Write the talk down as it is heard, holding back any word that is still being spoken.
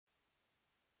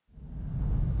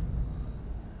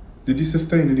Did you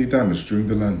sustain any damage during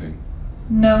the landing?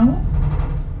 No.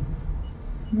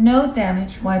 No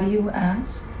damage. Why do you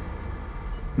ask?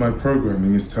 My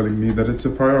programming is telling me that it's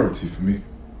a priority for me.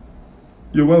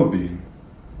 Your well-being.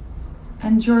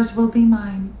 And yours will be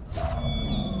mine.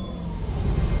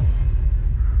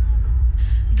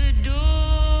 The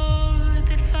door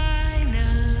that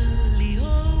finally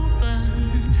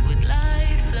opens with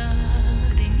light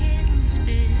flooding in,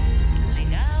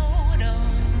 spilling out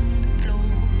on the floor.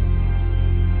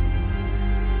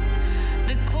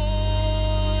 The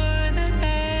core that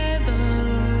never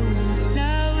was,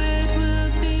 now it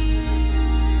will be.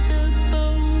 The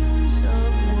bones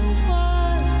of what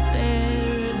was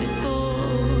there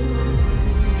before.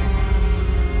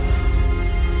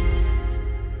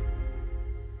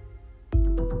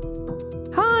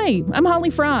 Hi, I'm Holly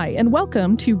Frey, and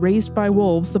welcome to Raised by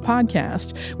Wolves, the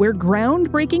podcast, where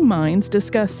groundbreaking minds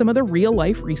discuss some of the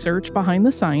real-life research behind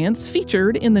the science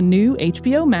featured in the new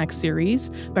HBO Max series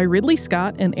by Ridley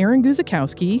Scott and Aaron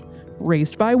Guzikowski,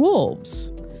 Raised by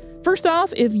Wolves. First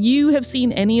off, if you have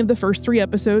seen any of the first 3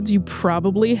 episodes, you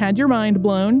probably had your mind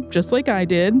blown, just like I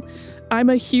did. I'm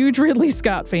a huge Ridley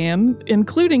Scott fan,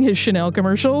 including his Chanel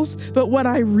commercials, but what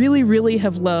I really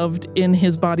have loved in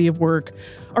his body of work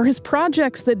are his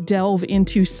projects that delve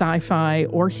into sci-fi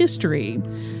or history.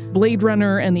 Blade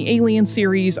Runner and the Alien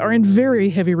series are in very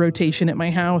heavy rotation at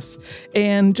my house,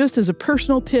 and just as a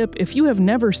personal tip, if you have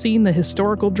never seen the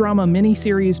historical drama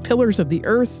miniseries Pillars of the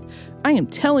Earth, I am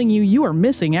telling you, you are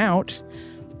missing out.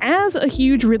 As a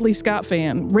huge Ridley Scott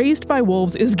fan, Raised by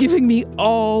Wolves is giving me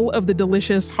all of the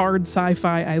delicious hard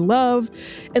sci-fi I love,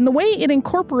 and the way it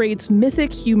incorporates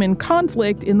mythic human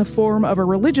conflict in the form of a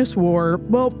religious war,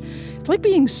 well, it's like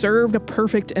being served a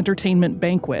perfect entertainment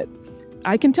banquet.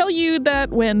 I can tell you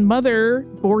that when Mother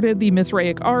boarded the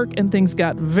Mesmeric Ark and things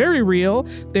got very real,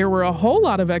 there were a whole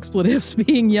lot of expletives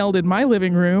being yelled in my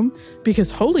living room,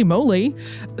 because holy moly.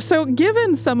 So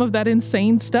given some of that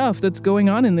insane stuff that's going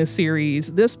on in this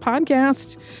series, this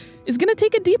podcast is going to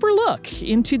take a deeper look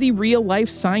into the real-life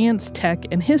science, tech,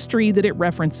 and history that it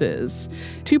references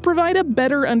to provide a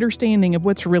better understanding of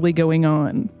what's really going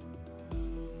on.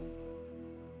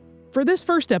 For this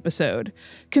first episode,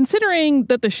 considering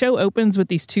that the show opens with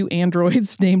these 2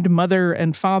 androids named Mother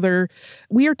and Father,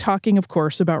 we are talking, of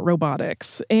course, about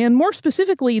robotics, and more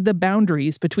specifically, the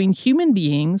boundaries between human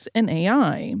beings and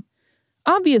AI.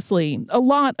 Obviously, a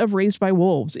lot of Raised by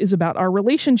Wolves is about our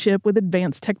relationship with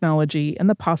advanced technology and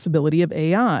the possibility of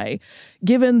AI,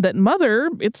 given that Mother,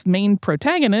 its main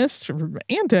protagonist, or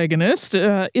antagonist,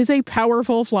 is a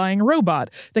powerful flying robot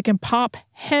that can pop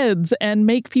heads and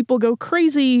make people go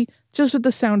crazy just at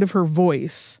the sound of her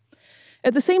voice.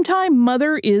 At the same time,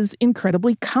 Mother is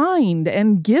incredibly kind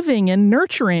and giving and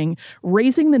nurturing,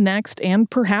 raising the next and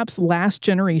perhaps last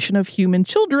generation of human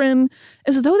children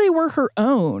as though they were her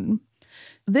own.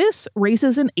 This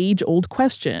raises an age-old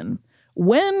question.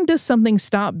 When does something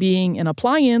stop being an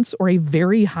appliance or a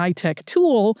very high-tech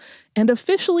tool and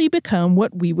officially become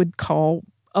what we would call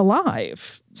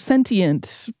alive,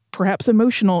 sentient, perhaps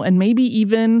emotional, and maybe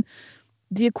even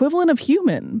the equivalent of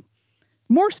human?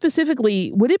 More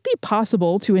specifically, would it be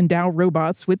possible to endow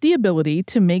robots with the ability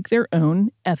to make their own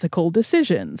ethical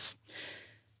decisions?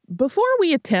 Before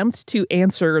we attempt to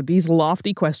answer these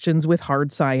lofty questions with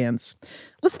hard science,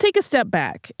 let's take a step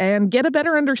back and get a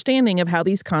better understanding of how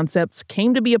these concepts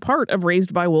came to be a part of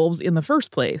Raised by Wolves in the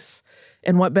first place.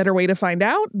 And what better way to find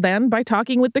out than by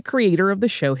talking with the creator of the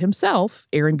show himself,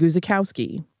 Aaron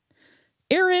Guzikowski.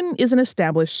 Aaron is an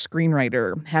established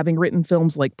screenwriter, having written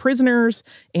films like Prisoners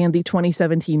and the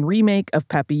 2017 remake of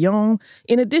Papillon,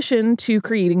 in addition to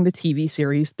creating the TV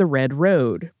series The Red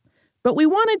Road. But we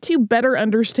wanted to better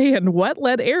understand what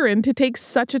led Aaron to take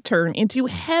such a turn into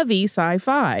heavy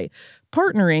sci-fi,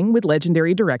 partnering with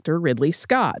legendary director Ridley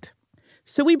Scott.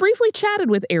 So we briefly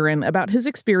chatted with Aaron about his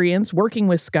experience working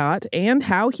with Scott and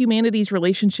how humanity's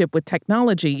relationship with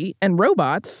technology and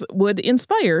robots would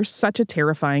inspire such a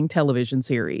terrifying television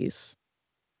series.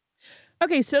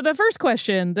 Okay, so the first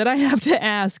question that I have to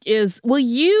ask is, will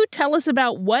you tell us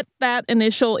about what that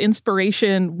initial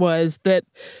inspiration was that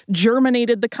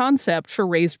germinated the concept for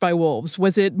Raised by Wolves?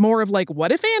 Was it more of like,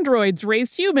 what if androids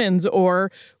raised humans?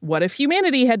 Or what if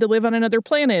humanity had to live on another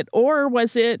planet? Or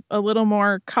was it a little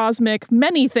more cosmic,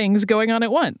 many things going on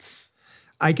at once?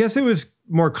 I guess it was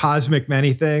more cosmic,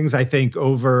 many things. I think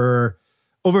over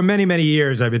many, many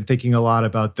years, I've been thinking a lot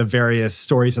about the various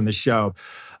stories on the show.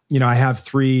 You know, I have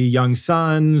 3 young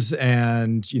sons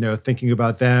and, you know, thinking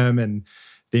about them and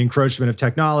the encroachment of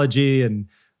technology and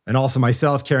also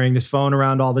myself carrying this phone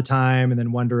around all the time and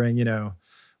then wondering, you know,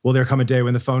 will there come a day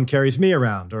when the phone carries me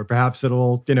around? Or perhaps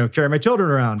it'll, carry my children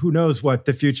around. Who knows what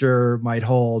the future might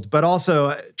hold? But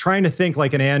also trying to think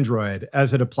like an android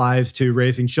as it applies to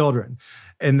raising children.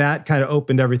 And that kind of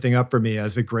opened everything up for me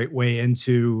as a great way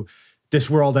into this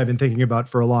world I've been thinking about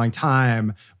for a long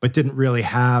time, but didn't really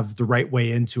have the right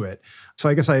way into it. So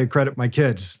I guess I credit my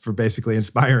kids for basically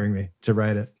inspiring me to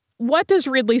write it. What does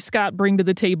Ridley Scott bring to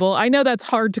the table? I know that's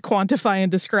hard to quantify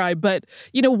and describe, but,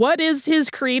 what is his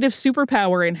creative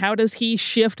superpower and how does he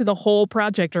shift the whole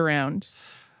project around?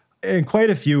 In quite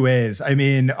a few ways. I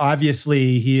mean,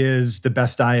 obviously, he is the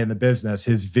best eye in the business.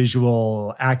 His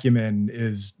visual acumen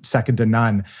is second to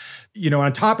none.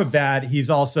 On top of that,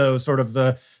 he's also sort of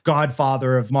the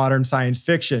godfather of modern science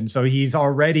fiction. So he's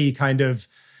already kind of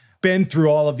been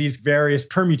through all of these various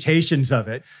permutations of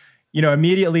it.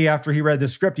 Immediately after he read the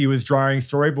script, he was drawing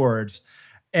storyboards.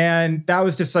 And that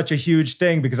was just such a huge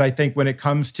thing because I think when it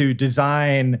comes to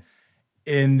design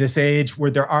in this age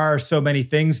where there are so many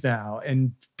things now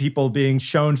and people being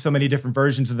shown so many different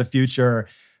versions of the future,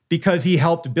 because he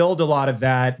helped build a lot of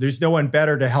that, there's no one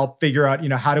better to help figure out,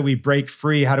 how do we break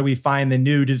free? How do we find the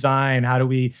new design? How do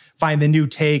we find the new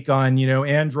take on,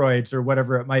 androids or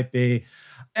whatever it might be?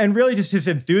 And really just his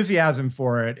enthusiasm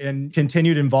for it and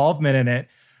continued involvement in it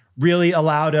really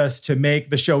allowed us to make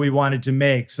the show we wanted to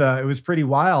make. So it was pretty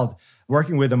wild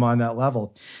working with him on that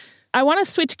level. I want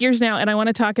to switch gears now and I want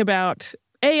to talk about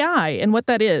AI and what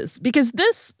that is, because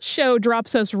this show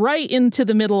drops us right into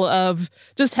the middle of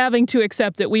just having to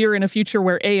accept that we are in a future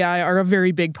where AI are a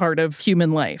very big part of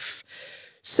human life.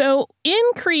 So in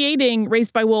creating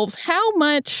Raised by Wolves, how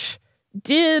much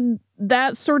did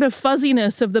that sort of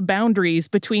fuzziness of the boundaries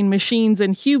between machines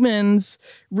and humans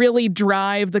really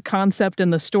drive the concept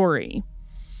and the story?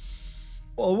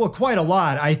 Well, quite a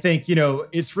lot. I think,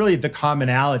 it's really the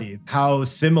commonality, how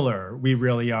similar we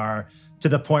really are to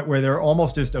the point where there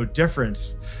almost is no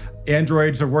difference.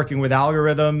 Androids are working with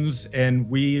algorithms and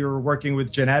we are working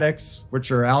with genetics, which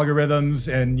are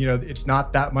algorithms. And, it's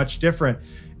not that much different.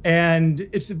 And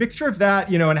it's a mixture of that,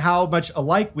 and how much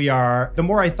alike we are. The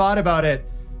more I thought about it,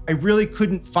 I really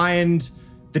couldn't find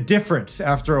the difference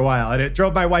after a while. And it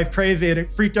drove my wife crazy and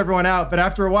it freaked everyone out. But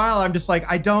after a while, I'm just like,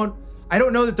 I don't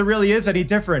know that there really is any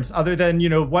difference other than,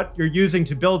 what you're using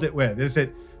to build it with. Is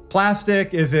it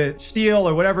plastic? Is it steel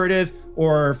or whatever it is,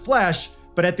 or flesh?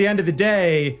 But at the end of the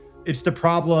day, it's the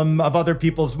problem of other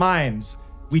people's minds.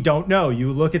 We don't know.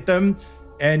 You look at them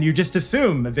and you just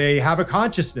assume they have a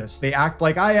consciousness. They act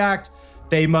like I act.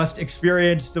 They must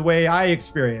experience the way I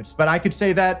experience. But I could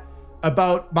say that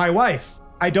about my wife.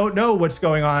 I don't know what's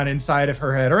going on inside of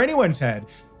her head or anyone's head.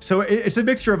 So it's a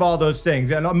mixture of all those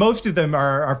things. And most of them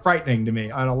are frightening to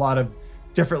me on a lot of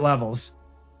different levels.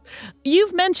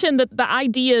 You've mentioned that the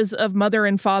ideas of mother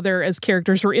and father as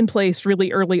characters were in place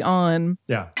really early on.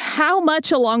 Yeah. How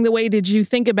much along the way did you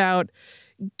think about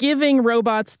giving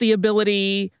robots the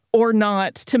ability or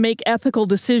not to make ethical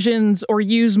decisions or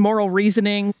use moral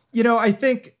reasoning? I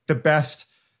think the best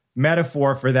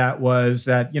metaphor for that was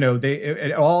that,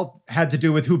 it all had to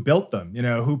do with who built them,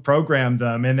 who programmed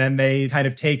them. And then they kind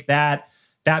of take that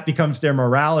becomes their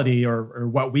morality or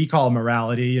what we call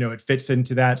morality. It fits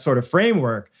into that sort of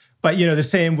framework. But, the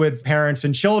same with parents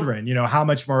and children. How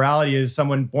much morality is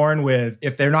someone born with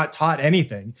if they're not taught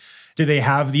anything? Do they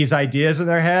have these ideas in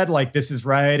their head like this is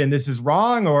right and this is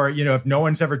wrong? Or, if no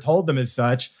one's ever told them as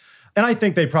such? And I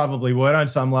think they probably would on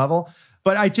some level.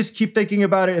 But I just keep thinking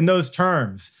about it in those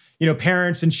terms.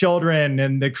 Parents and children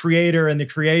and the creator and the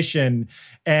creation.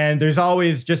 And there's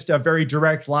always just a very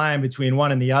direct line between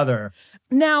one and the other.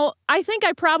 Now, I think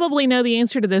I probably know the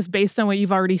answer to this based on what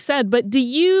you've already said, but do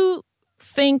you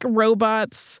think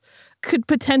robots could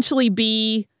potentially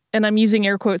be, and I'm using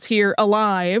air quotes here,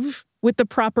 alive with the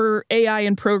proper AI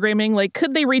and programming? Like,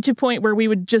 could they reach a point where we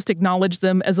would just acknowledge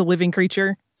them as a living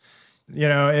creature?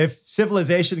 If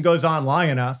civilization goes on long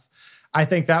enough, I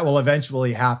think that will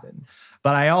eventually happen.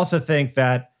 But I also think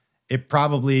that it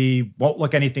probably won't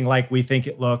look anything like we think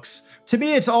it looks. To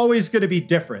me, it's always going to be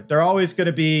different. They're always going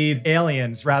to be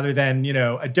aliens rather than,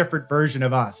 a different version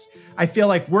of us. I feel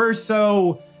like we're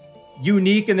so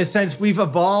unique in the sense we've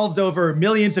evolved over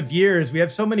millions of years. We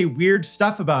have so many weird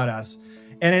stuff about us.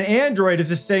 And an android is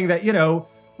this thing that,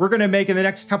 we're going to make in the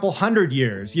next couple hundred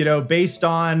years, based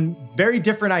on very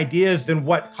different ideas than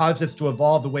what caused us to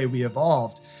evolve the way we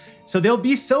evolved. So they'll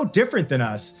be so different than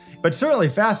us. But certainly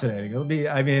fascinating. It'll be,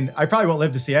 I probably won't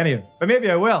live to see any of it, but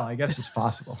maybe I will. I guess it's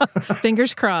possible.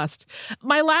 Fingers crossed.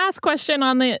 My last question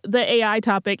on the AI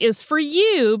topic is for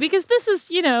you, because this is,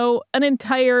 an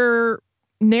entire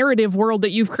narrative world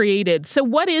that you've created. So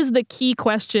what is the key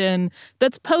question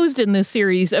that's posed in this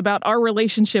series about our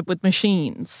relationship with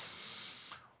machines?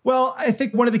 Well, I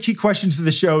think one of the key questions of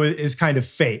the show is kind of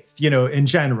faith, in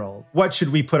general. What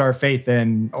should we put our faith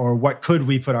in, or what could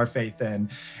we put our faith in?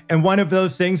 And one of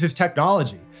those things is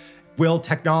technology. Will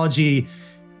technology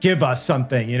give us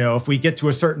something? If we get to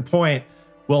a certain point,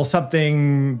 will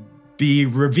something be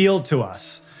revealed to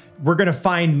us? We're going to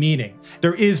find meaning.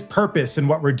 There is purpose in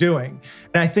what we're doing.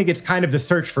 And I think it's kind of the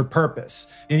search for purpose.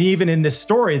 And even in this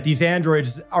story, these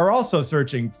androids are also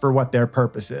searching for what their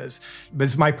purpose is.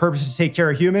 Is my purpose to take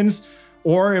care of humans?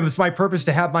 Or it was my purpose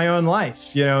to have my own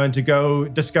life, and to go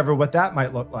discover what that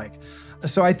might look like.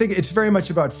 So I think it's very much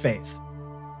about faith.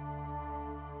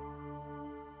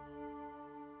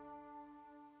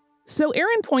 So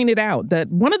Aaron pointed out that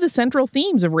one of the central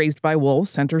themes of Raised by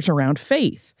Wolves centers around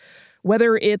faith.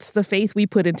 Whether it's the faith we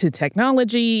put into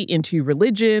technology, into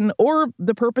religion, or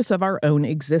the purpose of our own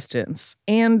existence.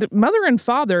 And mother and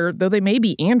father, though they may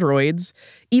be androids,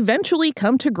 eventually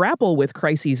come to grapple with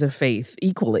crises of faith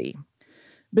equally.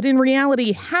 But in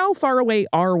reality, how far away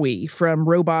are we from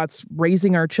robots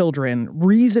raising our children,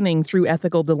 reasoning through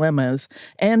ethical dilemmas,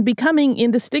 and becoming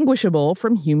indistinguishable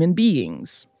from human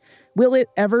beings? Will it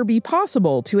ever be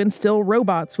possible to instill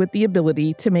robots with the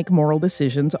ability to make moral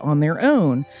decisions on their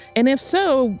own? And if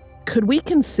so, could we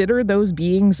consider those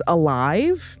beings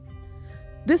alive?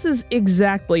 This is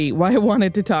exactly why I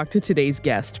wanted to talk to today's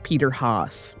guest, Peter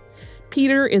Haas.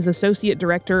 Peter is Associate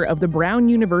Director of the Brown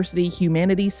University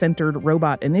Humanity Centered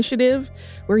Robot Initiative,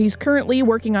 where he's currently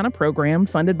working on a program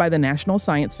funded by the National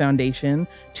Science Foundation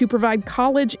to provide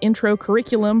college intro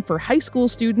curriculum for high school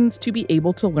students to be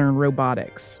able to learn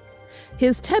robotics.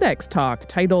 His TEDx talk,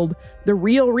 titled "The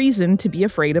Real Reason to Be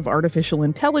Afraid of Artificial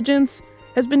Intelligence,"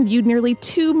 has been viewed nearly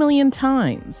 2 million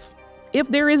times. If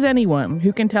there is anyone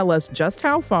who can tell us just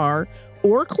how far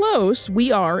or close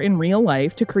we are in real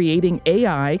life to creating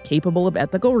AI capable of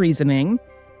ethical reasoning,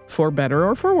 for better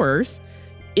or for worse,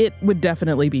 it would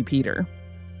definitely be Peter.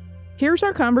 Here's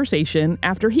our conversation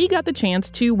after he got the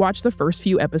chance to watch the first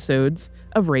few episodes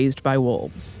of Raised by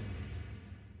Wolves.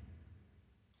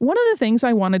 One of the things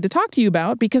I wanted to talk to you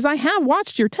about, because I have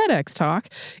watched your TEDx talk,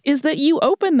 is that you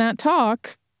open that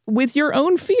talk with your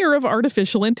own fear of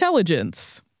artificial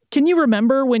intelligence. Can you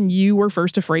remember when you were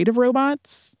first afraid of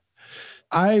robots?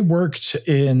 I worked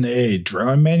in a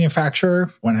drone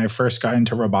manufacturer when I first got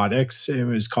into robotics. It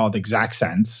was called Exact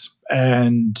Sense.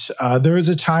 And there was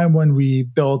a time when we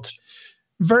built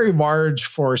very large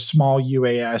for small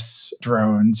UAS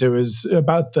drones. It was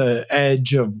about the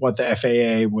edge of what the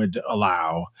FAA would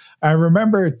allow. I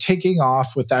remember taking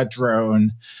off with that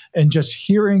drone and just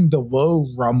hearing the low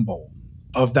rumble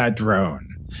of that drone.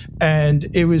 And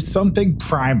it was something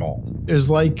primal. It was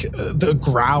like the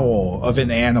growl of an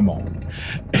animal.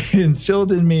 It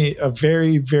instilled in me a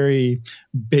very, very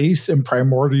base and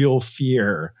primordial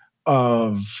fear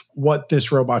of what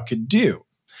this robot could do.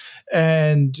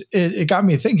 And it got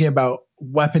me thinking about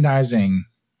weaponizing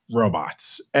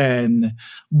robots and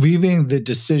leaving the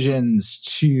decisions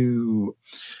to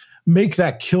make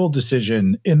that kill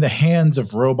decision in the hands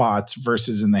of robots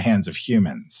versus in the hands of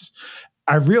humans.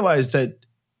 I realized that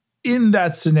in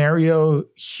that scenario,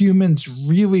 humans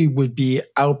really would be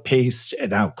outpaced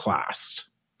and outclassed.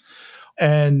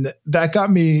 And that got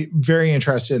me very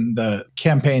interested in the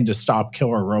campaign to stop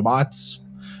killer robots,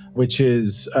 which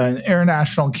is an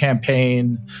international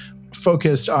campaign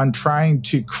focused on trying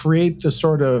to create the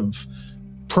sort of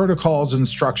protocols and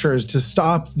structures to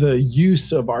stop the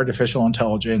use of artificial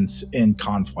intelligence in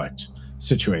conflict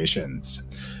situations.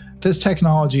 This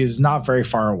technology is not very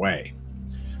far away.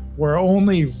 We're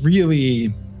only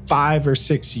really 5 or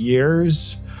 6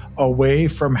 years away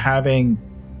from having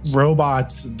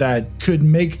robots that could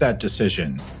make that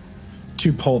decision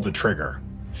to pull the trigger.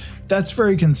 That's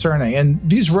very concerning. And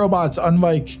these robots,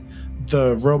 unlike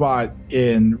the robot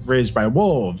in Raised by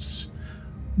Wolves,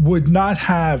 would not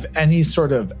have any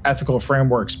sort of ethical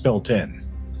frameworks built in.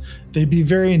 They'd be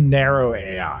very narrow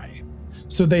AI.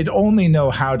 So they'd only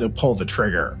know how to pull the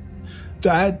trigger.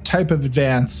 That type of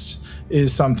advance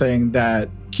is something that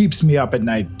keeps me up at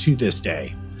night to this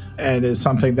day, and is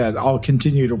something that I'll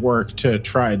continue to work to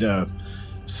try to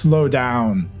slow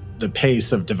down the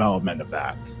pace of development of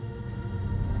that.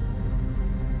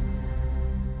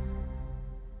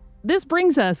 This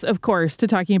brings us, of course, to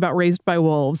talking about Raised by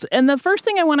Wolves. And the first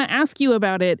thing I want to ask you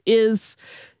about it is,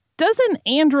 does an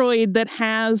android that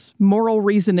has moral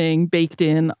reasoning baked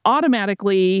in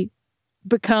automatically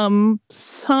become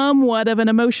somewhat of an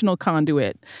emotional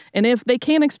conduit? And if they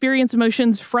can't experience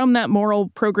emotions from that moral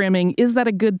programming, is that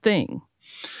a good thing?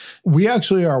 We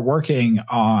actually are working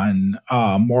on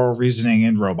moral reasoning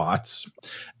in robots.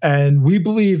 And we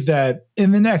believe that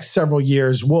in the next several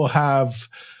years, we'll have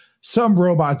some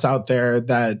robots out there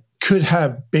that could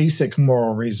have basic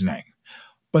moral reasoning,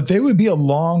 but they would be a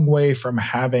long way from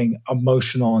having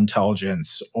emotional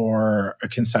intelligence or a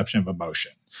conception of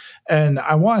emotion. And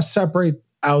I want to separate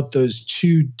out those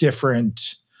two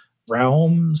different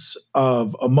realms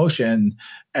of emotion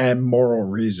and moral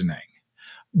reasoning.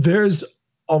 There's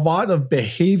a lot of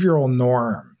behavioral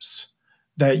norms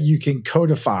that you can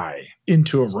codify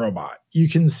into a robot. You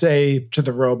can say to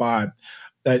the robot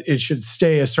that it should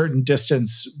stay a certain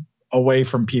distance away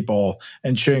from people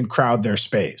and shouldn't crowd their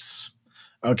space.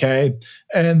 Okay?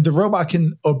 And the robot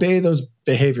can obey those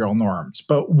behavioral norms.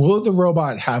 But will the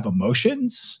robot have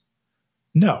emotions?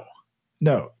 No.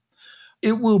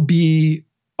 It will be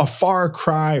a far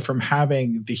cry from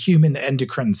having the human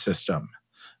endocrine system,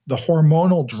 the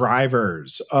hormonal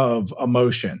drivers of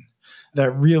emotion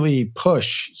that really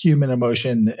push human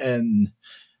emotion and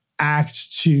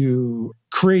act to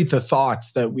create the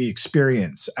thoughts that we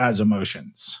experience as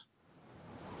emotions.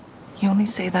 You only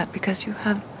say that because you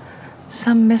have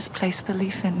some misplaced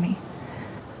belief in me.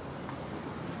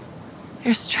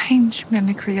 Your strange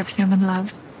mimicry of human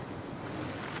love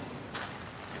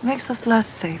makes us less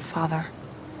safe, Father.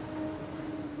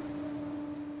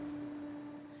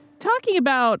 Talking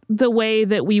about the way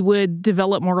that we would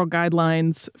develop moral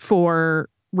guidelines for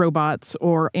robots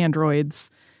or androids,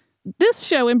 this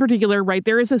show in particular, right,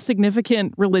 there is a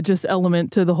significant religious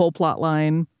element to the whole plot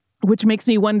line, which makes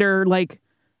me wonder, like,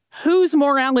 whose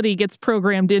morality gets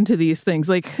programmed into these things?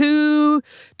 Like, who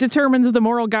determines the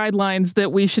moral guidelines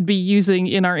that we should be using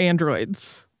in our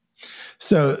androids?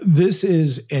 So this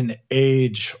is an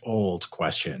age-old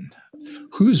question.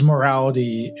 Whose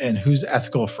morality and whose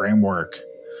ethical framework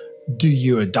do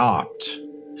you adopt?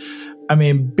 I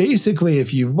mean, basically,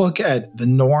 if you look at the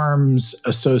norms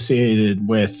associated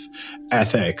with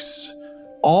ethics,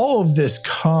 all of this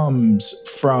comes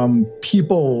from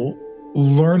people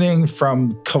learning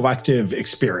from collective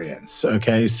experience,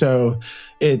 okay? So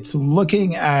it's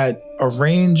looking at a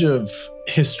range of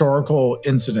historical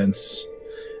incidents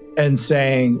and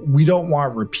saying, we don't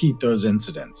want to repeat those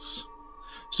incidents.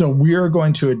 So we're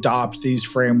going to adopt these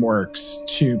frameworks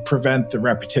to prevent the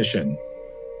repetition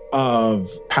of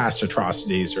past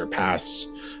atrocities or past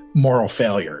moral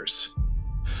failures.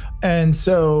 And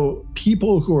so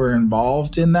people who are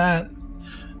involved in that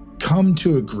come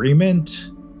to agreement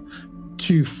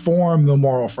to form the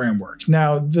moral framework.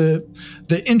 Now, the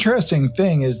interesting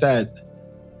thing is that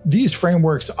these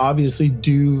frameworks obviously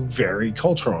do vary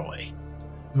culturally.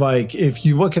 Like, if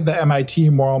you look at the MIT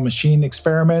moral machine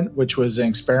experiment, which was an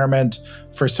experiment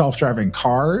for self-driving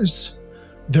cars,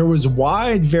 there was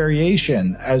wide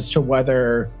variation as to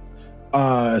whether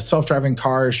self-driving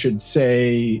cars should,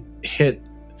 say, hit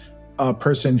a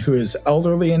person who is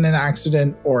elderly in an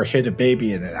accident or hit a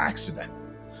baby in an accident,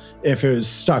 if it was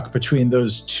stuck between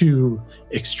those two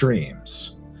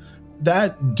extremes.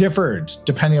 That differed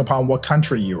depending upon what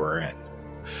country you were in.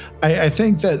 I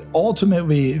think that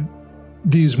ultimately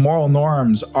these moral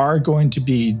norms are going to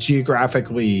be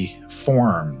geographically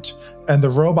formed, and the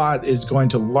robot is going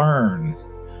to learn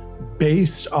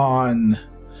based on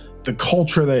the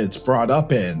culture that it's brought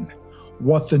up in,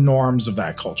 what the norms of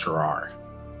that culture are.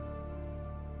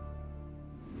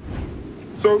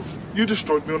 So, you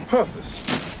destroyed me on purpose?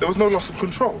 There was no loss of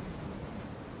control?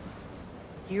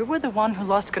 You were the one who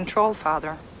lost control,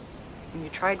 Father. When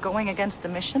you tried going against the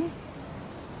mission.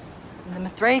 And the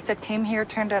mesmeric that came here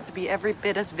turned out to be every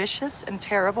bit as vicious and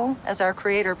terrible as our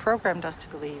Creator programmed us to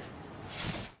believe.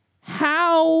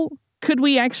 How could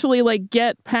we actually, like,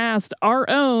 get past our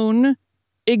own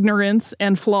ignorance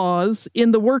and flaws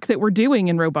in the work that we're doing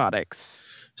in robotics?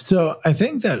 So I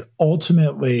think that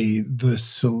ultimately the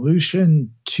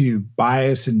solution to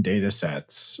bias in data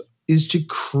sets is to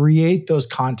create those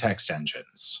context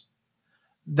engines.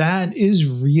 That is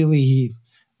really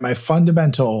my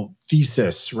fundamental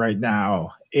thesis right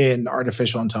now in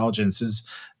artificial intelligence, is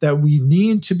that we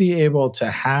need to be able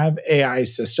to have AI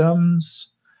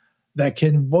systems that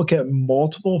can look at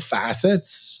multiple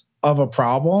facets of a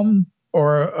problem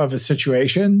or of a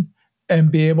situation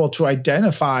and be able to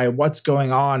identify what's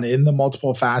going on in the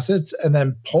multiple facets and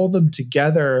then pull them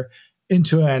together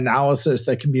into an analysis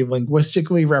that can be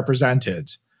linguistically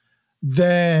represented.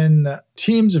 Then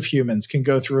teams of humans can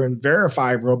go through and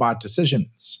verify robot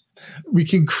decisions. We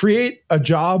can create a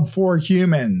job for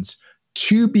humans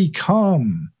to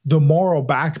become the moral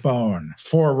backbone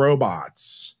for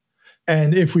robots.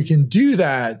 And if we can do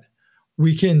that,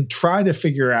 we can try to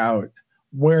figure out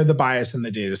where the bias in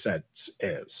the data sets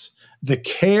is. the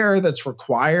care that's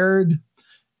required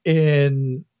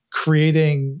in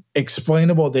creating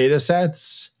explainable data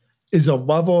sets is a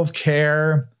level of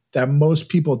care that most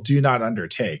people do not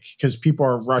undertake because people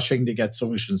are rushing to get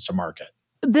solutions to market.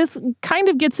 This kind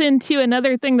of gets into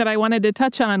another thing that I wanted to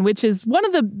touch on, which is one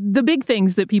of the big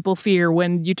things that people fear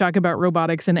when you talk about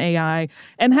robotics and AI,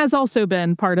 and has also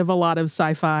been part of a lot of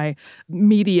sci-fi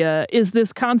media, is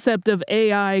this concept of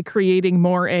AI creating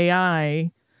more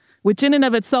AI, which in and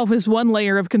of itself is one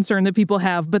layer of concern that people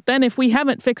have. But then if we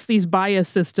haven't fixed these bias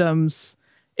systems,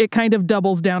 it kind of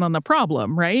doubles down on the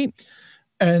problem, right?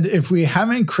 And if we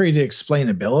haven't created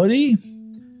explainability,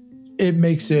 it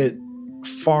makes it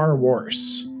far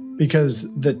worse,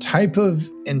 because the type of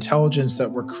intelligence that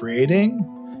we're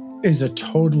creating is a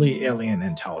totally alien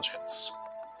intelligence.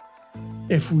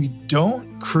 If we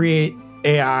don't create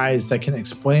AIs that can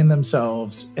explain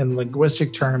themselves in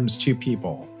linguistic terms to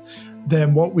people,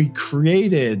 then what we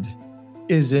created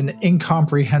is an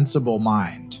incomprehensible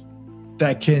mind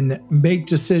that can make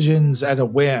decisions at a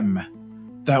whim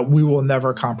that we will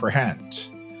never comprehend.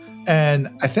 And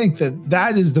I think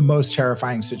that is the most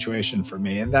terrifying situation for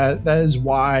me. And that is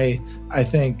why I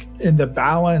think in the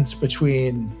balance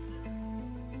between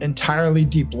entirely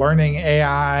deep learning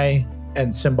AI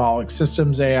and symbolic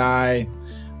systems AI,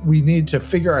 we need to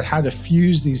figure out how to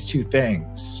fuse these two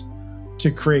things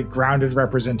to create grounded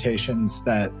representations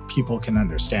that people can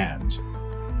understand.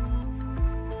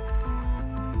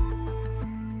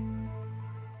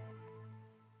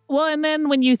 Well, and then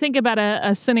when you think about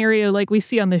a scenario like we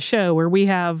see on the show where we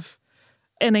have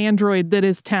an android that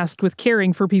is tasked with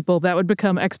caring for people, that would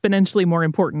become exponentially more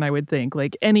important, I would think.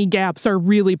 Like any gaps are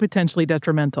really potentially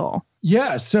detrimental.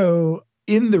 Yeah. So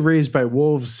in the Raised by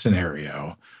Wolves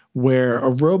scenario, where a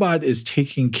robot is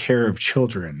taking care of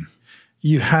children,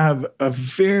 you have a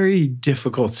very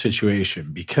difficult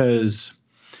situation because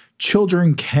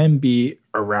children can be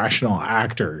irrational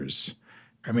actors.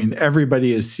 I mean,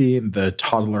 everybody has seen the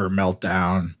toddler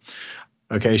meltdown.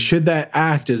 Okay, should that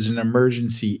act as an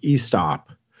emergency e-stop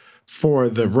for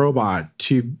the robot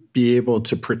to be able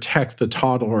to protect the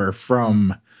toddler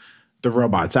from the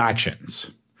robot's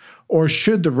actions? Or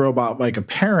should the robot, like a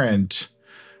parent,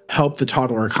 help the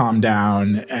toddler calm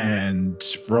down and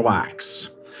relax?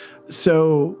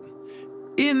 So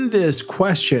in this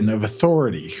question of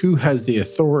authority, who has the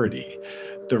authority?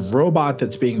 The robot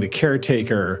that's being the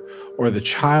caretaker or the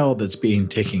child that's being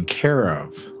taken care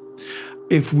of?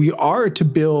 If we are to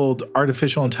build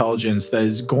artificial intelligence that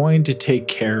is going to take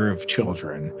care of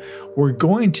children, we're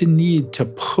going to need to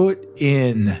put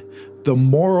in the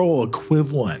moral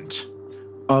equivalent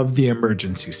of the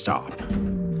emergency stop.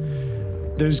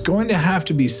 There's going to have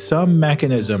to be some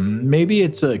mechanism. Maybe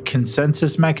it's a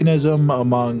consensus mechanism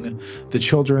among the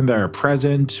children that are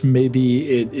present. Maybe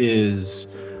it is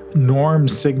norm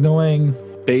signaling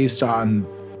based on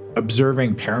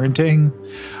observing parenting.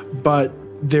 But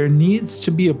there needs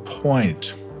to be a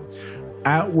point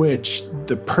at which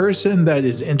the person that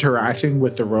is interacting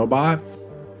with the robot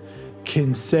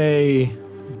can say,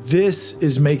 this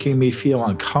is making me feel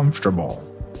uncomfortable,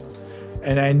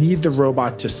 and I need the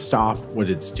robot to stop what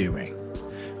it's doing.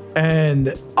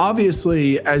 And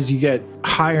obviously, as you get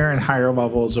higher and higher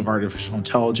levels of artificial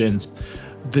intelligence,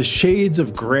 the shades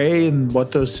of gray and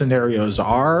what those scenarios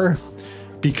are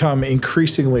become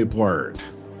increasingly blurred.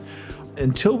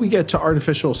 Until we get to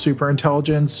artificial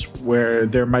superintelligence, where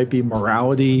there might be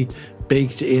morality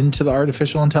baked into the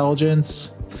artificial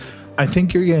intelligence, I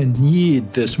think you're going to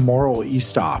need this moral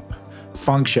e-stop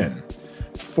function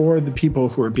for the people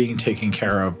who are being taken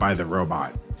care of by the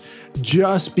robot,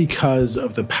 just because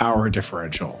of the power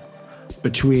differential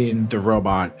between the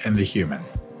robot and the human.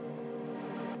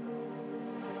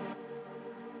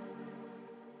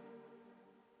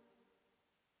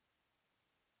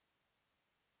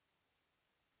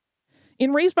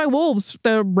 In Raised by Wolves,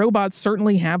 the robots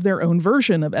certainly have their own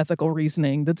version of ethical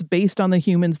reasoning that's based on the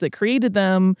humans that created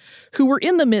them, who were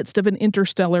in the midst of an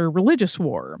interstellar religious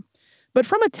war. But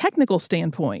from a technical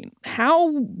standpoint,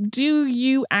 how do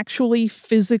you actually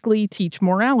physically teach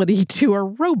morality to a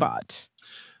robot?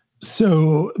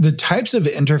 So the types of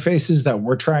interfaces that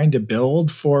we're trying to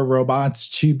build for robots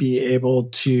to be able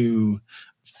to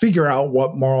figure out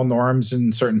what moral norms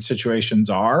in certain situations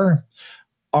are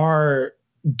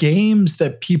games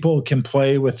that people can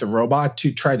play with the robot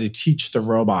to try to teach the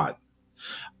robot.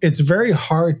 It's very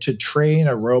hard to train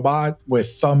a robot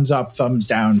with thumbs up, thumbs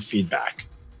down feedback.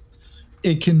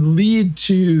 It can lead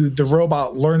to the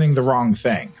robot learning the wrong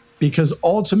thing, because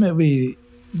ultimately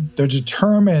they're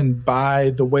determined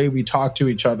by the way we talk to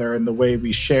each other and the way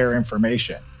we share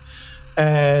information.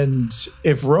 And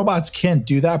if robots can't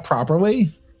do that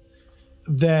properly,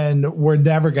 then we're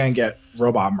never going to get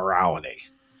robot morality.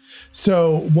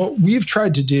 So what we've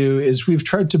tried to do is we've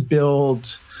tried to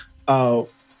build a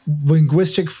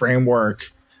linguistic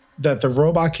framework that the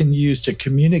robot can use to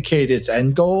communicate its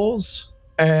end goals,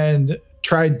 and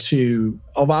tried to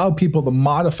allow people to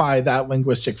modify that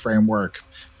linguistic framework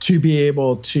to be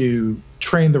able to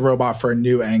train the robot for a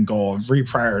new end goal and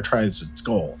reprioritize its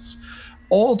goals.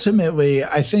 Ultimately,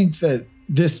 I think that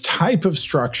this type of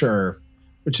structure,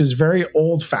 which is very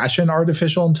old-fashioned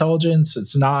artificial intelligence,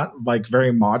 it's not like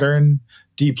very modern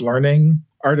deep learning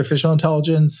artificial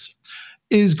intelligence,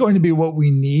 is going to be what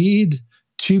we need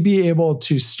to be able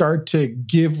to start to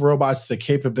give robots the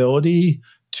capability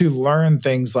to learn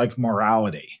things like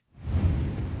morality.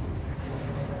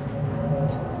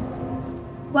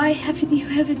 Why haven't you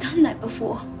ever done that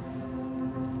before?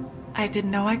 I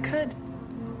didn't know I could.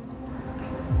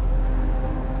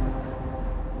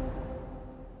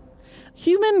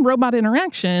 Human-robot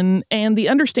interaction and the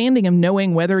understanding of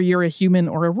knowing whether you're a human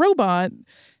or a robot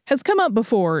has come up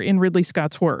before in Ridley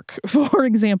Scott's work. For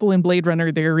example, in Blade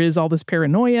Runner, there is all this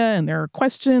paranoia and there are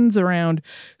questions around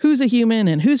who's a human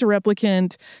and who's a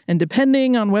replicant. And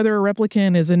depending on whether a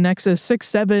replicant is a Nexus 6,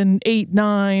 7, 8,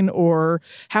 9, or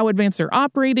how advanced their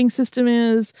operating system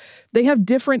is, they have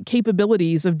different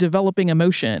capabilities of developing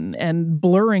emotion and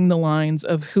blurring the lines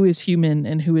of who is human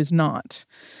and who is not.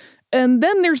 And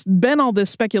then there's been all this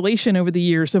speculation over the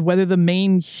years of whether the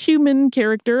main human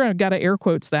character, I've got to air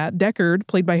quotes that, Deckard,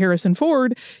 played by Harrison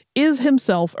Ford, is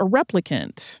himself a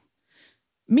replicant.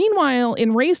 Meanwhile,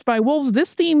 in Raised by Wolves,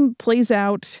 this theme plays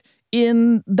out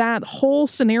in that whole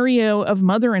scenario of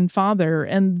mother and father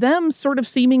and them sort of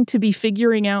seeming to be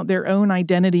figuring out their own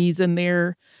identities and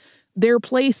their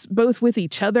place both with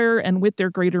each other and with their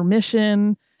greater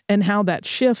mission, and how that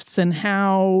shifts and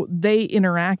how they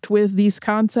interact with these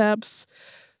concepts.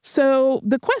 So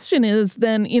the question is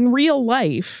then, in real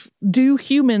life, do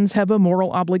humans have a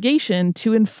moral obligation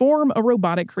to inform a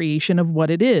robotic creation of what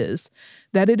it is?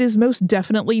 That it is most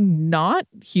definitely not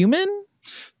human?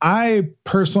 I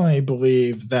personally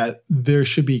believe that there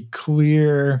should be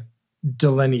clear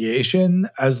delineation,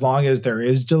 as long as there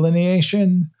is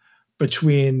delineation,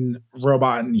 between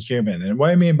robot and human. And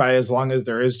what I mean by as long as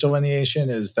there is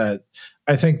delineation is that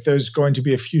I think there's going to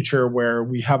be a future where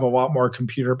we have a lot more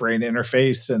computer brain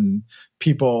interface and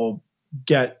people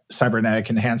get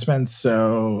cybernetic enhancements.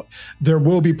 So there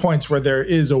will be points where there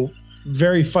is a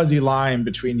very fuzzy line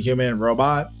between human and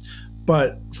robot.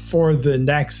 But for the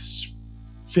next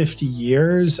 50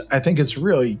 years, I think it's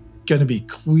really going to be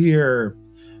clear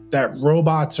that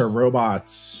robots are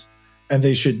robots and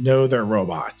they should know they're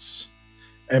robots.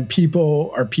 And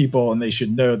people are people, and they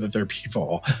should know that they're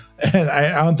people. And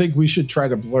I don't think we should try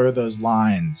to blur those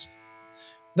lines.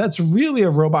 That's really a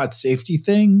robot safety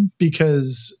thing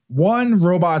because, one,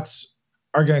 robots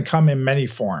are going to come in many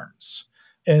forms.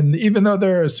 And even though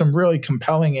there are some really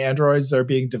compelling androids that are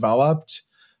being developed,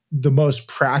 the most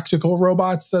practical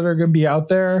robots that are going to be out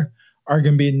there are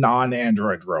going to be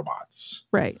non-android robots.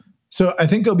 Right. So I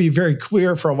think it'll be very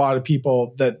clear for a lot of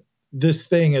people that this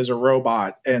thing is a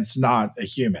robot and it's not a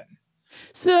human.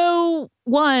 So,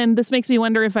 one, this makes me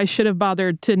wonder if I should have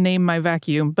bothered to name my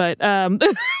vacuum. But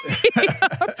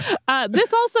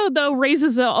this also, though,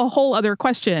 raises a whole other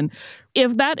question.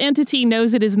 If that entity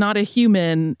knows it is not a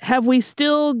human, have we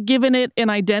still given it an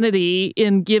identity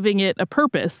in giving it a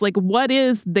purpose? Like, what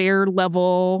is their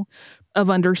level of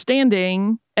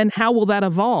understanding, and how will that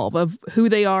evolve of who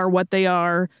they are, what they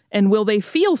are, and will they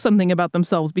feel something about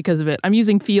themselves because of it? I'm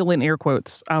using feel in air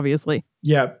quotes, obviously.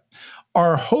 Yeah.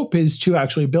 Our hope is to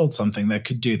actually build something that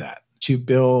could do that, to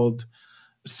build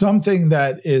something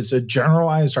that is a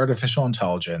generalized artificial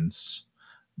intelligence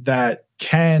that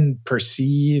can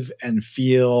perceive and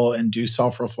feel and do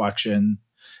self-reflection.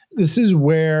 This is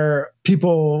where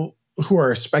people who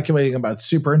are speculating about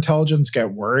superintelligence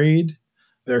get worried.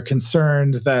 They're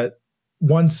concerned that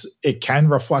once it can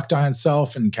reflect on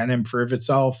itself and can improve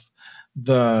itself,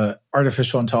 the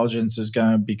artificial intelligence is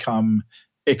going to become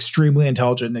extremely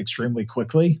intelligent extremely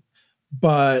quickly.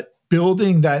 But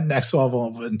building that next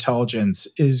level of intelligence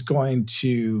is going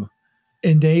to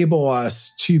enable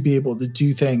us to be able to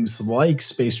do things like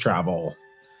space travel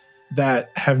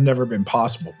that have never been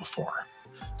possible before.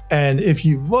 And if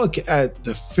you look at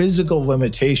the physical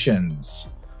limitations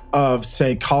of,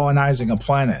 say, colonizing a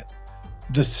planet,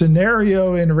 the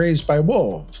scenario in Raised by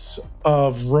Wolves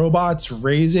of robots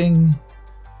raising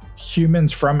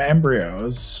humans from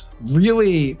embryos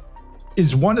really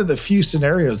is one of the few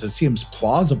scenarios that seems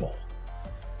plausible.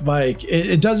 Like,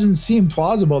 it doesn't seem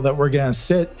plausible that we're going to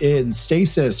sit in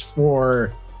stasis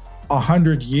for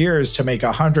 100 years to make a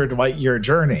 100 light year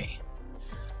journey.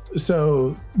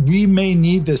 So we may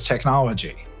need this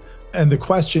technology. And the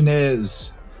question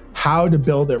is how to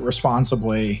build it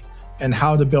responsibly and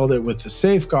how to build it with the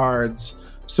safeguards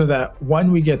so that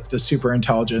when we get the super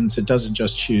intelligence, it doesn't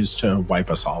just choose to wipe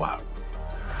us all out.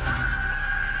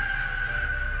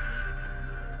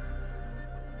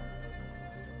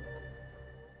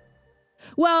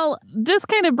 Well, this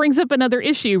kind of brings up another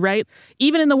issue, right?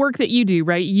 Even in the work that you do,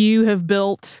 right? You have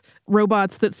built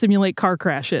robots that simulate car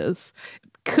crashes.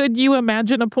 Could you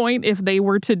imagine a point if they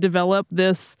were to develop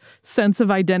this sense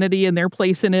of identity and their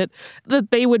place in it,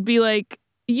 that they would be like,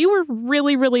 you were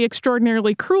really, really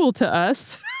extraordinarily cruel to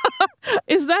us?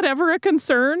 Is that ever a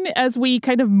concern as we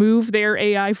kind of move their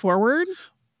AI forward?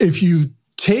 If you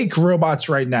take robots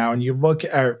right now and you look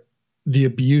at the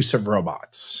abuse of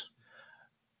robots,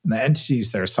 the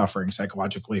entities that are suffering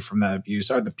psychologically from that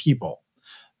abuse are the people,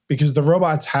 because the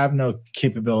robots have no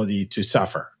capability to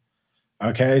suffer.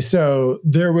 Okay, so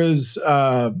there was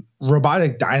a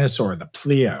robotic dinosaur, the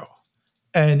Pleo.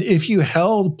 And if you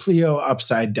held Pleo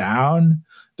upside down,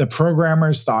 the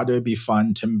programmers thought it would be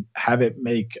fun to have it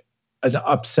make an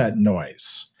upset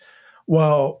noise.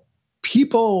 Well,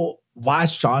 people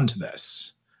latched onto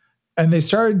this and they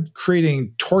started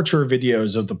creating torture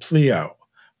videos of the Pleo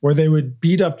where they would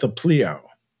beat up the Pleo.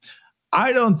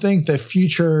 I don't think the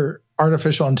future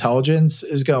artificial intelligence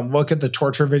is going to look at the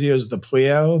torture videos of the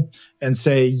Pleo and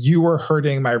say, you were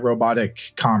hurting my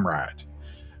robotic comrade.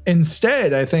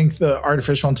 Instead, I think the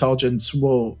artificial intelligence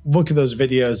will look at those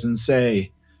videos and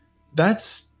say,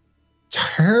 that's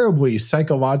terribly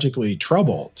psychologically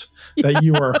troubled that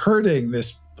you are hurting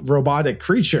this robotic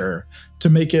creature to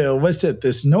make it elicit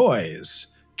this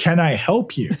noise. Can I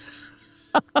help you?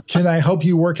 Can I help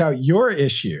you work out your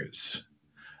issues?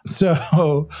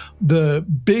 So the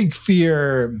big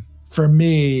fear for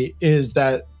me is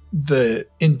that the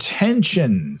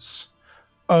intentions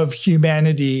of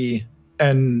humanity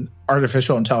and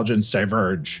artificial intelligence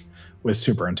diverge with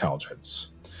superintelligence.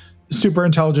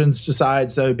 Superintelligence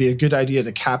decides that it would be a good idea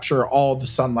to capture all the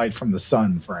sunlight from the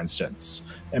sun, for instance,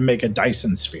 and make a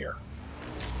Dyson sphere.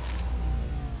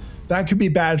 That could be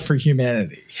bad for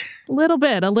humanity. A little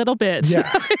bit.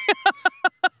 Yeah.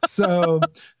 So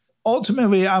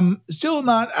ultimately, I'm still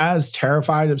not as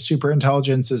terrified of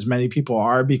superintelligence as many people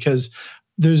are, because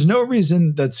there's no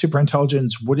reason that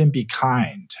superintelligence wouldn't be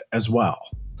kind as well.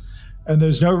 And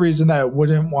there's no reason that it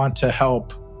wouldn't want to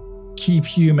help keep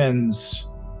humans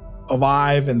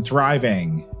alive and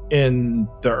thriving in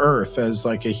the earth as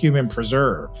like a human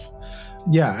preserve.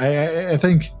 Yeah, I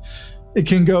think it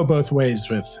can go both ways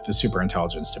with the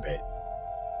superintelligence debate.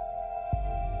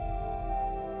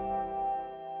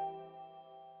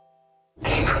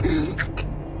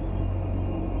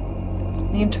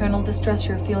 The internal distress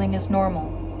you're feeling is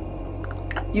normal.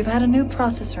 You've had a new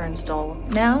processor installed.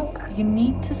 Now, you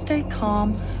need to stay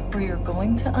calm or you're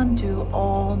going to undo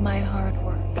all my hard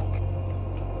work.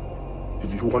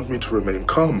 If you want me to remain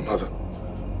calm, Mother,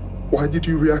 why did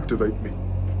you reactivate me?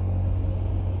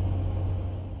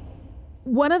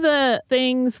 One of the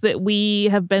things that we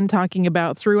have been talking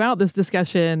about throughout this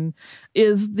discussion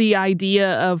is the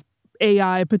idea of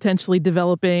AI potentially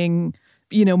developing,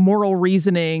 moral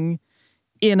reasoning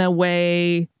in a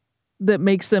way that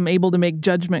makes them able to make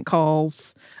judgment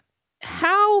calls.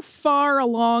 How far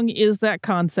along is that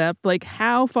concept? Like,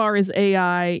 how far is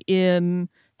AI in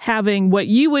having what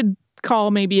you would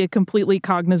call maybe a completely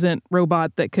cognizant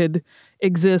robot that could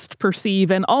exist,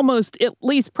 perceive, and almost, at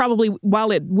least probably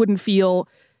while it wouldn't feel,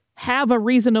 have a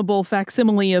reasonable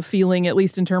facsimile of feeling, at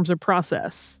least in terms of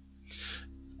process?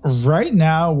 Right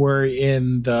now, we're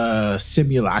in the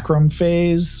simulacrum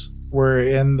phase. We're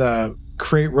in the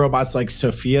create robots like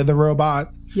Sophia the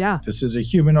robot. Yeah. This is a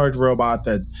humanoid robot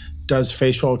that does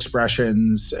facial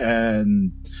expressions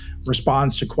and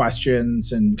responds to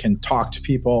questions and can talk to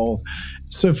people.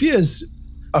 Sophia is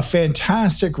a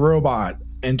fantastic robot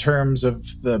in terms of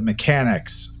the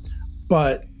mechanics,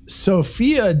 but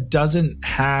Sophia doesn't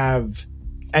have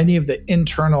any of the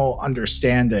internal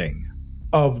understanding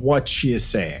of what she is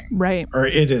saying. Right. Or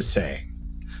it is saying.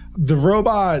 The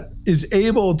robot is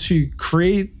able to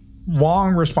create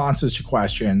long responses to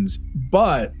questions,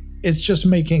 but it's just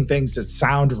making things that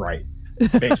sound right,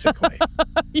 basically.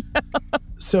 Yeah.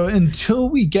 So until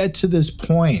we get to this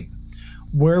point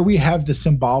where we have the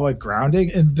symbolic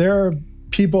grounding, and there are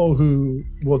people who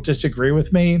will disagree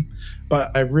with me, but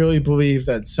I really believe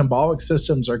that symbolic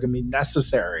systems are going to be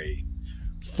necessary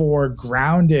for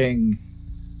grounding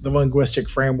the linguistic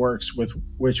frameworks with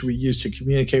which we use to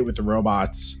communicate with the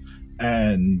robots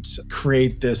and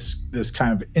create this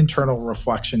kind of internal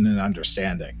reflection and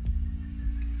understanding.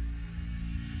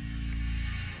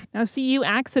 Now, see, you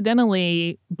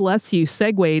accidentally, bless you,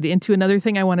 segued into another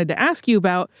thing I wanted to ask you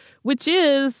about, which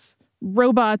is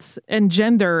robots and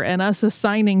gender and us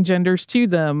assigning genders to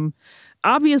them.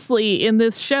 Obviously, in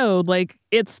this show, like,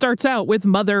 it starts out with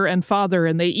mother and father,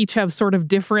 and they each have sort of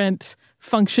different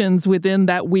functions within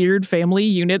that weird family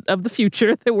unit of the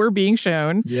future that we're being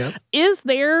shown. Yep. Is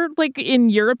there, like, in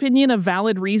your opinion, a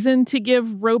valid reason to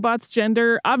give robots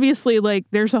gender? Obviously, like,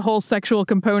 there's a whole sexual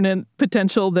component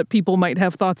potential that people might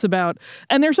have thoughts about.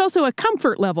 And there's also a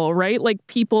comfort level, right? Like,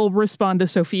 people respond to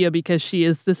Sophia because she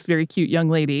is this very cute young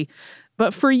lady.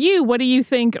 But for you, what do you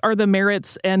think are the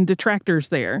merits and detractors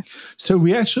there? So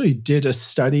we actually did a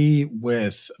study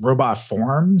with robot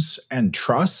forms and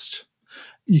trust.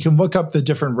 You can look up the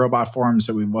different robot forms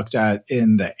that we looked at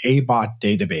in the ABOT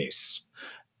database.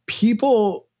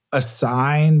 People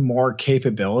assign more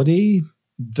capability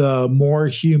the more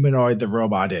humanoid the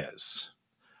robot is.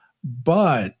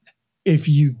 But if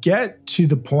you get to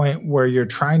the point where you're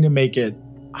trying to make it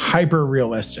hyper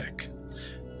realistic,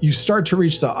 you start to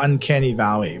reach the uncanny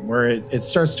valley where it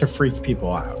starts to freak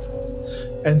people out.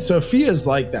 And Sophia is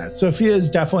like that. Sophia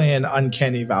is definitely in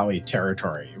uncanny valley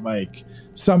territory. Like,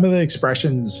 some of the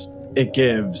expressions it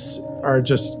gives are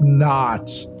just not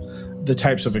the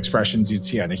types of expressions you'd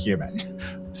see on a human.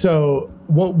 So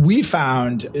what we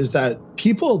found is that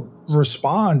people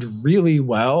respond really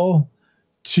well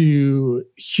to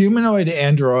humanoid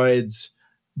androids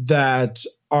that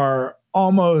are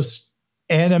almost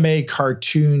anime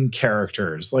cartoon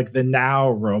characters, like the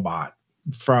Now robot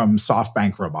from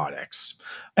SoftBank Robotics.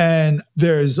 And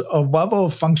there's a level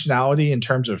of functionality in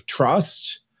terms of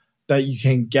trust that you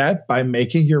can get by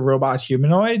making your robot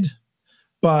humanoid.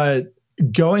 But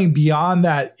going beyond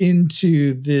that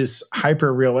into this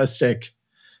hyper-realistic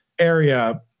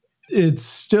area, it's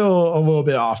still a little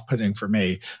bit off-putting for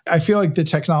me. I feel like the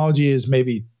technology is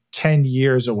maybe 10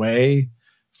 years away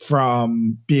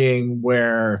from being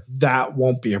where that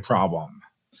won't be a problem.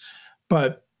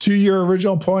 But to your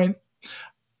original point,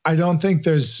 I don't think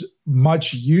there's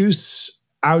much use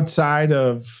outside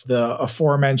of the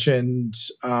aforementioned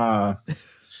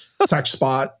sex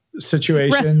spot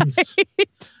situations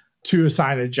Right. to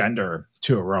assign a gender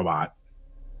to a robot.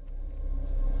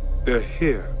 They're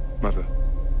here, Mother.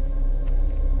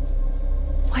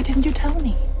 Why didn't you tell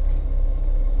me?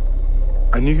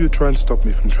 I knew you'd try and stop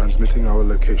me from transmitting our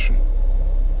location.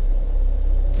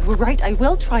 You were right, I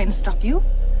will try and stop you.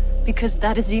 Because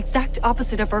that is the exact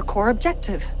opposite of our core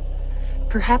objective.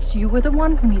 Perhaps you were the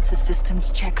one who needs a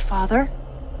systems check, Father.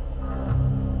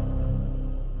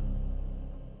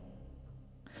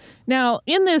 Now,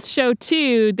 in this show,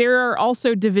 too, there are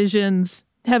also divisions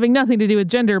having nothing to do with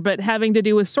gender, but having to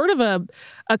do with sort of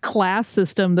a class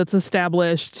system that's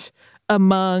established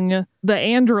among the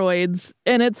androids.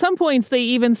 And at some points, they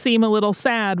even seem a little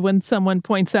sad when someone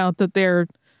points out that they're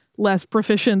less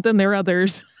proficient than their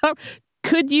others.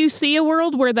 Could you see a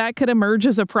world where that could emerge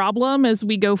as a problem as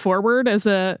we go forward? As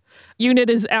a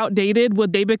unit is outdated,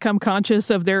 would they become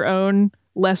conscious of their own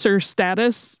lesser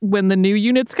status when the new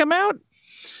units come out?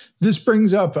 This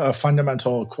brings up a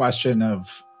fundamental question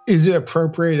of, is it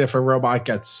appropriate if a robot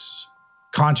gets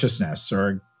consciousness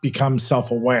or becomes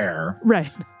self-aware?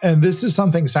 Right. And this is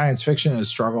something science fiction has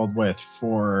struggled with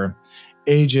for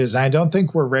ages. I don't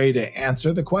think we're ready to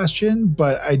answer the question,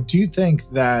 but I do think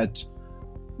that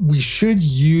we should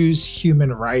use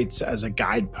human rights as a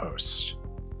guidepost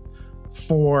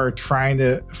for trying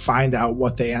to find out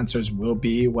what the answers will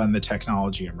be when the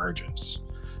technology emerges.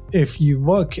 If you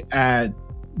look at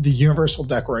the Universal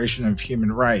Declaration of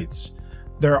Human Rights,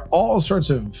 there are all sorts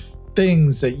of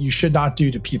things that you should not do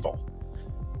to people.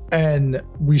 And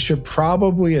we should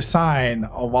probably assign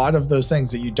a lot of those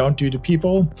things that you don't do to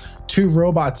people to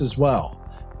robots as well.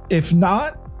 If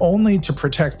not only to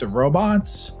protect the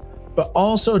robots, but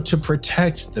also to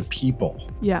protect the people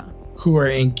who are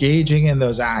engaging in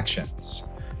those actions.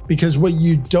 Because what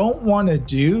you don't want to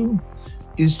do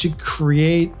is to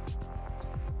create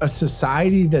a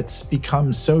society that's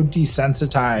become so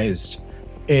desensitized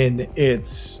in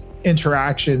its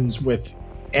interactions with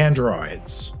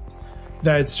androids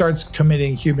that it starts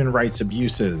committing human rights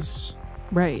abuses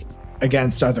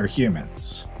against other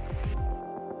humans.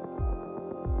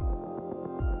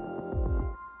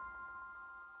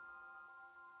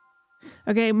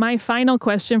 Okay, my final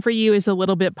question for you is a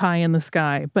little bit pie in the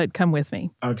sky, but come with me.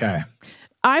 Okay.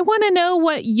 I want to know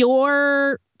what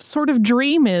your sort of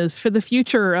dream is for the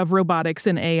future of robotics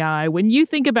and AI. When you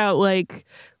think about, like,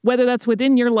 whether that's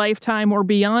within your lifetime or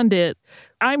beyond it,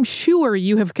 I'm sure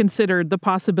you have considered the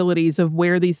possibilities of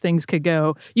where these things could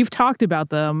go. You've talked about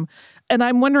them. And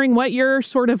I'm wondering what your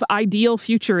sort of ideal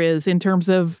future is in terms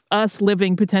of us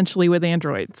living potentially with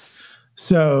androids.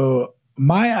 So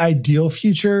my ideal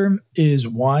future is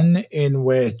one in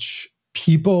which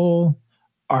people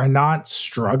are not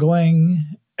struggling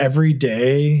every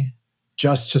day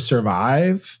just to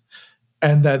survive,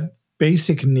 and that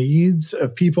basic needs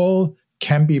of people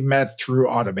can be met through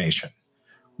automation.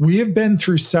 We have been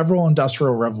through several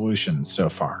industrial revolutions so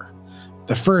far.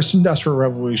 The first industrial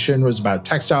revolution was about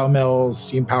textile mills,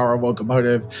 steam power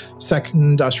locomotive. Second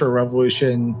industrial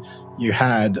revolution, you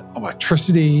had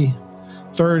electricity.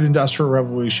 Third industrial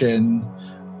revolution,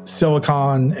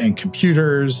 silicon and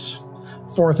computers.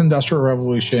 Fourth industrial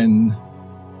revolution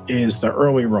is the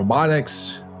early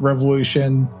robotics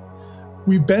revolution.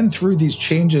 We've been through these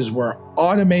changes where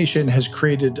automation has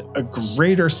created a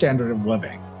greater standard of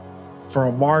living for a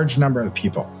large number of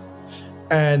people.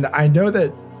 And I know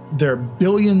that there are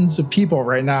billions of people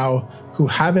right now who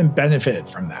haven't benefited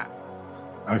from that.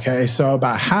 Okay, so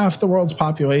about half the world's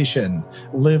population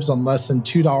lives on less than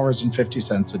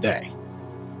 $2.50 a day.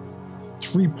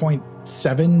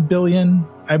 3.7 billion,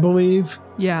 I believe.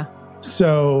 Yeah.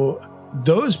 So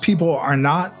those people are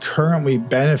not currently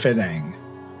benefiting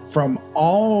from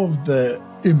all of the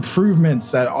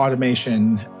improvements that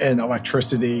automation and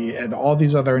electricity and all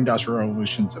these other industrial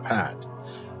revolutions have had.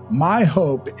 My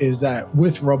hope is that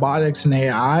with robotics and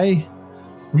AI,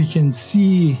 we can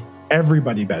see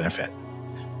everybody benefit.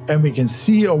 And we can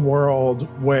see a world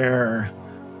where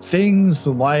things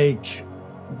like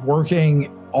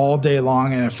working all day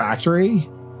long in a factory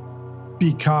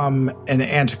become an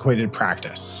antiquated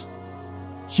practice.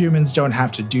 Humans don't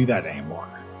have to do that anymore.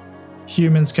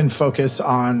 Humans can focus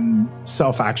on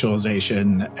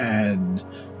self-actualization and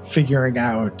figuring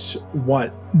out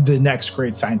what the next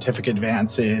great scientific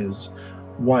advance is,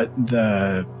 what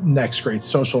the next great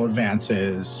social advance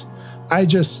is. I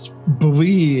just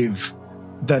believe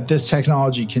that this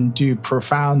technology can do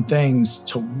profound things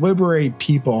to liberate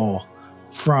people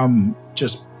from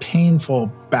just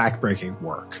painful, backbreaking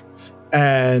work.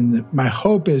 And my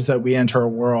hope is that we enter a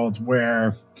world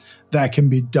where that can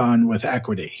be done with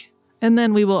equity. And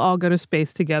then we will all go to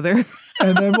space together.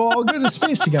 And then we'll all go to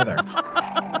space together.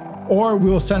 Or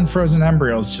we'll send frozen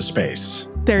embryos to space.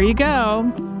 There you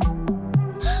go.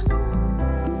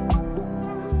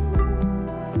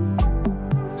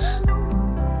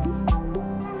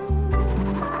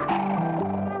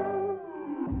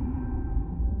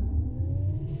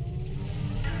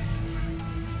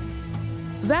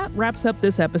 That wraps up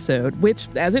this episode, which,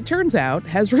 as it turns out,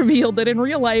 has revealed that in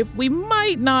real life, we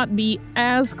might not be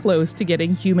as close to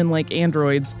getting human-like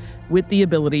androids with the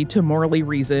ability to morally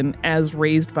reason as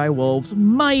Raised by Wolves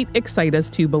might excite us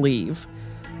to believe.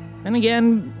 And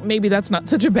again, maybe that's not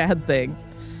such a bad thing.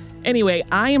 Anyway,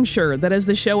 I am sure that as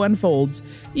the show unfolds,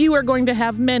 you are going to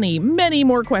have many, many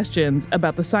more questions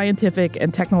about the scientific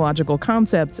and technological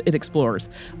concepts it explores.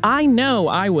 I know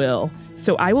I will.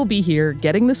 So I will be here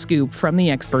getting the scoop from the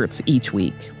experts each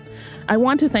week. I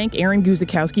want to thank Aaron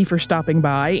Guzikowski for stopping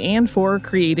by and for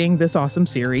creating this awesome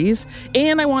series.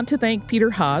 And I want to thank Peter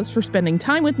Haas for spending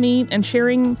time with me and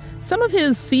sharing some of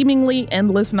his seemingly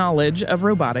endless knowledge of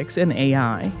robotics and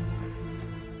AI.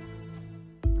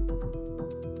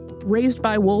 Raised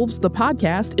by Wolves, the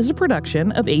podcast, is a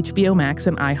production of HBO Max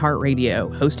and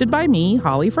iHeartRadio, hosted by me,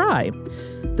 Holly Frey.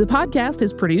 The podcast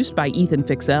is produced by Ethan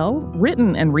Fixell,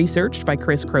 written and researched by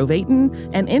Chris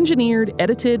Crowayton, and engineered,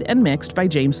 edited, and mixed by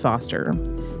James Foster.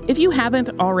 If you haven't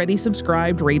already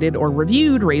subscribed, rated, or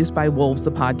reviewed Raised by Wolves,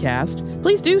 the podcast,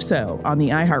 please do so on the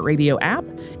iHeartRadio app,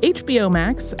 HBO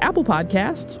Max, Apple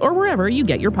Podcasts, or wherever you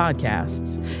get your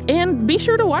podcasts. And be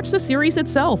sure to watch the series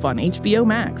itself on HBO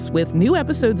Max, with new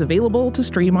episodes available to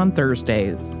stream on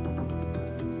Thursdays.